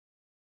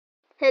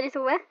Hej, det är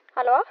Tove.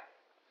 Hallå?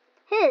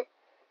 Hej.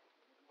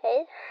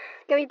 Hej.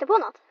 Ska vi hitta på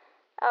något?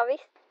 Ja,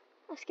 visst.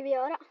 Vad ska vi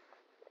göra?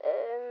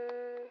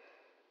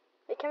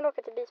 Vi kan väl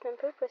åka till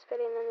Bazement Pooperz och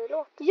spela in en ny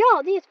låt.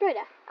 Ja, det är jättebra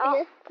idé. Ja.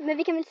 Okej. Men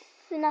vi kan väl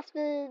synas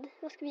vid...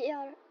 Vad ska vi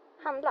göra?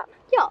 Handla.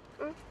 Ja,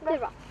 Bra. det är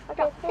bra.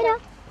 Okej, Hej då.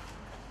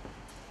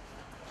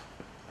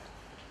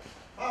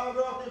 Ja,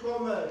 bra att ni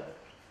kommer.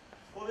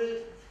 Får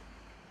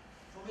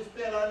vi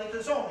spela en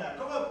liten sång här?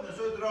 Kom upp nu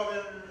så drar vi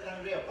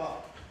en repa.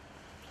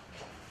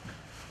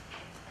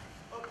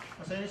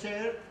 Vad säger ni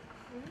tjejer?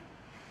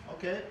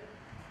 Okej.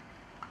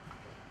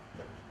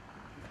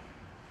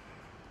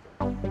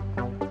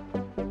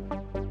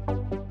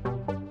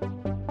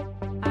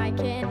 I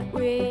can't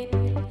wait,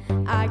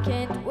 I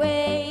can't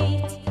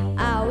wait.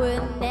 I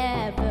will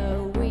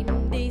never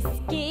win this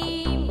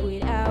game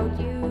without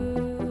you.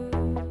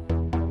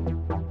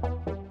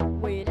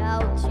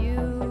 Without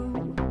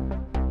you,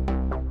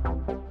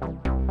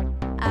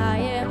 I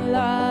am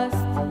lost,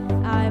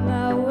 I'm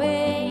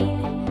away.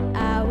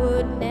 I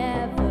would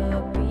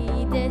never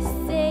be the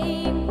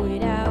same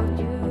without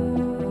you.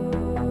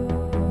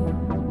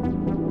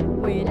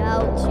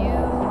 Without you.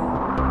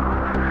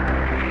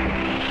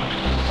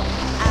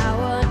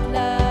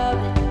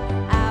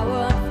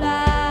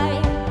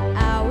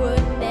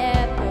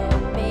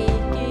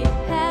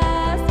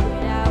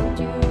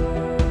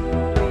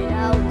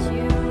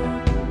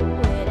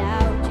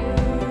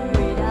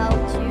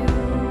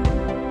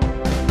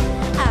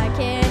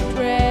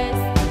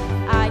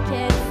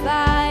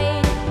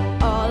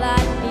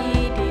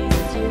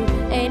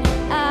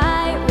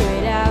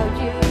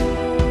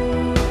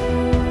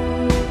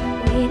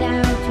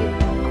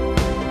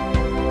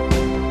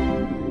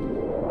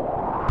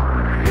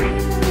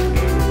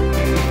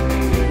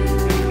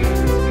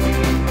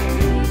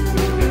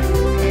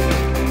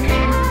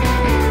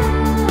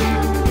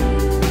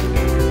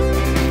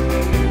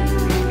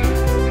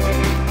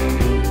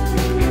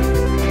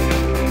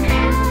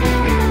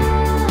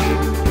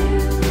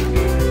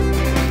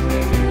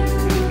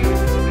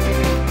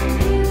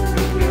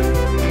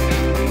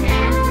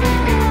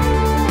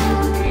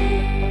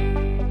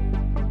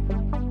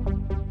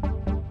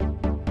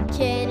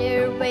 Can't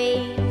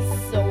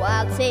erase, so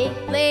I'll take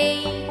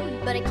blame,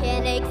 but I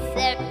can't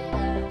accept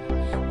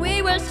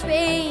we were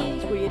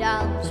strange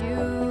without you.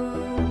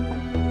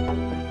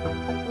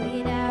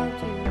 Without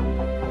you,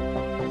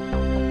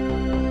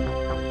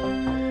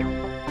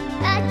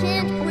 I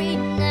can't quit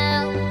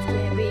now, it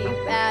can't be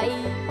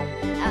right.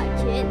 I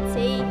can't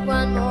take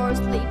one more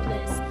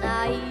sleepless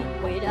night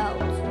without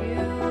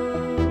you.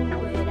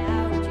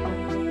 Without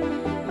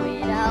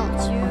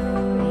you,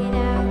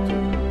 without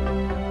you.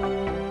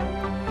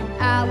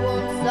 I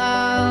won't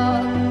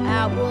stop,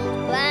 I won't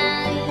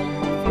climb.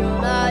 If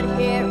you're not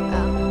here,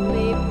 I'm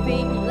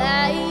living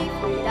life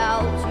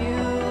without you.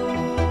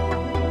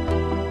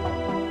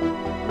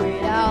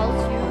 Without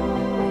you,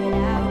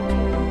 without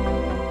you.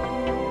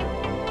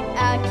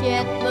 I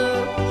can't look.